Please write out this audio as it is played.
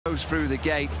Goes through the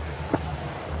gate.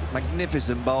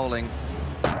 Magnificent bowling.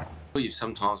 You've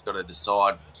sometimes got to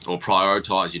decide or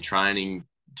prioritise your training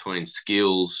between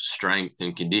skills, strength,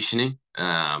 and conditioning.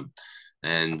 And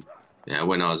you know,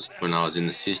 when I was in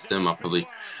the system, I probably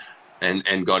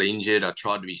and got injured. I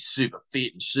tried to be super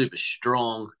fit and super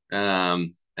strong,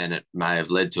 and it may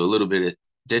have led to a little bit of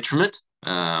detriment.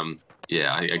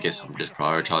 Yeah, I guess I'm just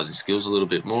prioritising skills a little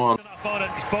bit more.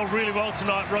 He's bowled really well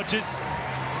tonight, Rogers.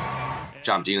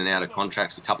 Jumped in and out of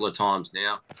contracts a couple of times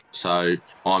now, so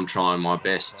I'm trying my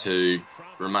best to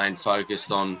remain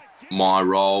focused on my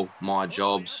role, my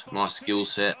jobs, my skill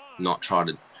set, not try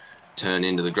to turn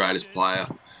into the greatest player.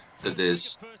 That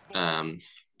there's,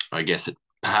 I guess,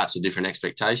 perhaps a different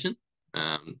expectation.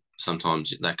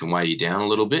 Sometimes that can weigh you down a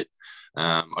little bit.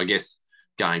 I guess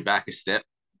going back a step,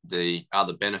 the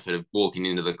other benefit of walking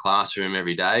into the classroom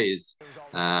every day is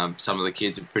some of the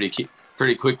kids are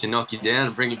pretty quick to knock you down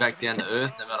and bring you back down to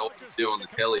earth, no matter what you do on the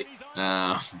telly.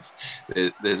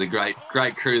 There's a great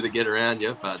crew that get around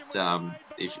you, but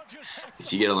if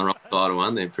you get on the wrong side of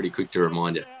one, they're pretty quick to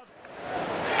remind you.